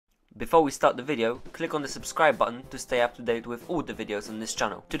Before we start the video, click on the subscribe button to stay up to date with all the videos on this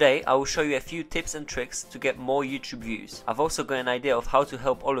channel. Today I will show you a few tips and tricks to get more YouTube views. I've also got an idea of how to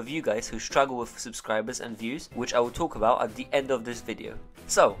help all of you guys who struggle with subscribers and views, which I will talk about at the end of this video.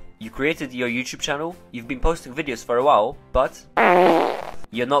 So, you created your YouTube channel, you've been posting videos for a while, but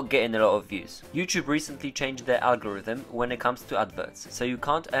you're not getting a lot of views. YouTube recently changed their algorithm when it comes to adverts, so you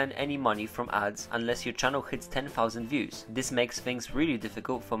can't earn any money from ads unless your channel hits 10,000 views. This makes things really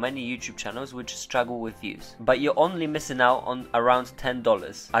difficult for many YouTube channels which struggle with views. But you're only missing out on around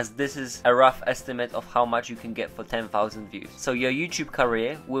 $10, as this is a rough estimate of how much you can get for 10,000 views. So your YouTube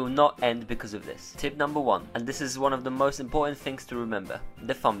career will not end because of this. Tip number 1, and this is one of the most important things to remember: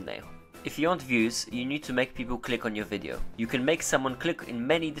 the thumbnail. If you want views, you need to make people click on your video. You can make someone click in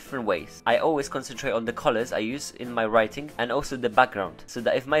many different ways. I always concentrate on the colors I use in my writing and also the background, so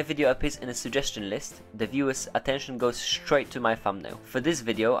that if my video appears in a suggestion list, the viewer's attention goes straight to my thumbnail. For this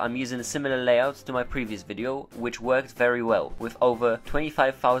video, I'm using a similar layout to my previous video, which worked very well, with over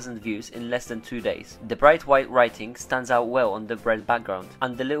 25,000 views in less than 2 days. The bright white writing stands out well on the red background,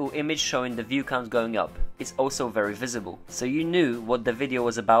 and the little image showing the view count going up is also very visible, so you knew what the video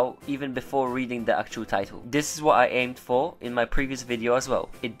was about even before reading the actual title. This is what I aimed for in my previous video as well.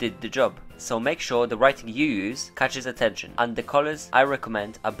 It did the job. So make sure the writing you use catches attention, and the colors I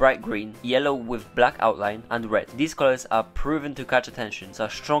recommend are bright green, yellow with black outline, and red. These colors are proven to catch attention, so I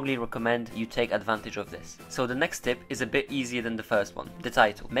strongly recommend you take advantage of this. So the next tip is a bit easier than the first one: the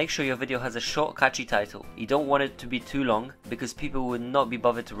title. Make sure your video has a short, catchy title. You don't want it to be too long because people will not be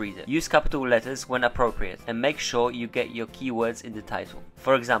bothered to read it. Use capital letters when appropriate, and make sure you get your keywords in the title.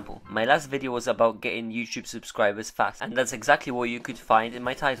 For example, my last video was about getting YouTube subscribers fast, and that's exactly what you could find in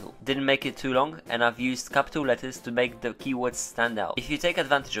my title. Didn't make it too long, and I've used capital letters to make the keywords stand out. If you take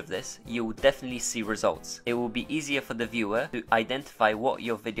advantage of this, you will definitely see results. It will be easier for the viewer to identify what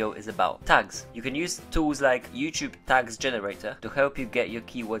your video is about. Tags. You can use tools like YouTube Tags Generator to help you get your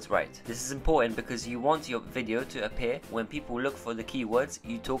keywords right. This is important because you want your video to appear when people look for the keywords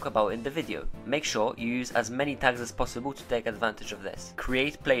you talk about in the video. Make sure you use as many tags as possible to take advantage of this.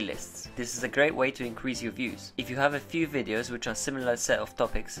 Create playlists. This is a great way to increase your views. If you have a few videos which are similar set of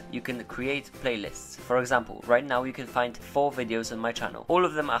topics, you can create playlists. For example, right now you can find 4 videos on my channel. All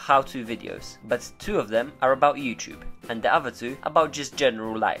of them are how-to videos, but 2 of them are about YouTube, and the other 2 about just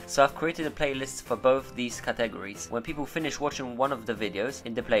general life. So I've created a playlist for both these categories. When people finish watching one of the videos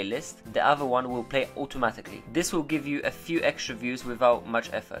in the playlist, the other one will play automatically. This will give you a few extra views without much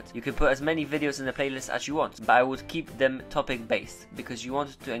effort. You can put as many videos in the playlist as you want, but I would keep them topic based because you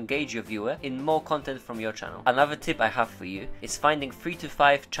want to engage your viewer in more content from your channel. Another tip I have for you is finding 3 to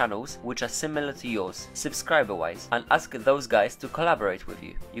 5 channels which are similar to yours, subscriber wise, and ask those guys to collaborate with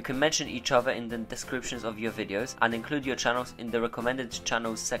you. You can mention each other in the descriptions of your videos and include your channels in the recommended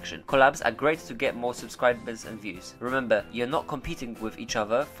channels section. Collabs are great to get more subscribers and views. Remember, you're not competing with each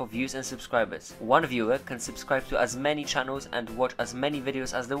other for views and subscribers. One viewer can subscribe to as many channels and watch as many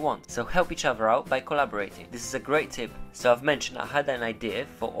videos as they want, so help each other out by collaborating. This is a great tip. So I've mentioned I had an idea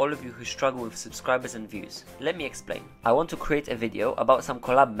for all of you who struggle with subscribers and views. Let me explain. I want to create a video about some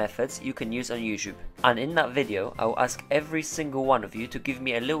collab methods you can use on YouTube, and in that video I will ask every single one of you to give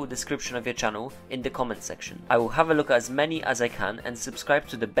me a little description of your channel in the comment section. I will have a look at as many as I can and subscribe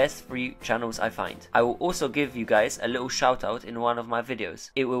to the best 3 channels I find. I will also give you guys a little shout out in one of my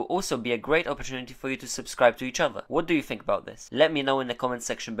videos. It will also be a great opportunity for you to subscribe to each other. What do you think about this? Let me know in the comment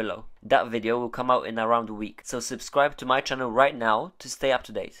section below. That video will come out in around a week, so subscribe to my channel right now to stay up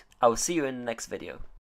to date. I will see you in the next video.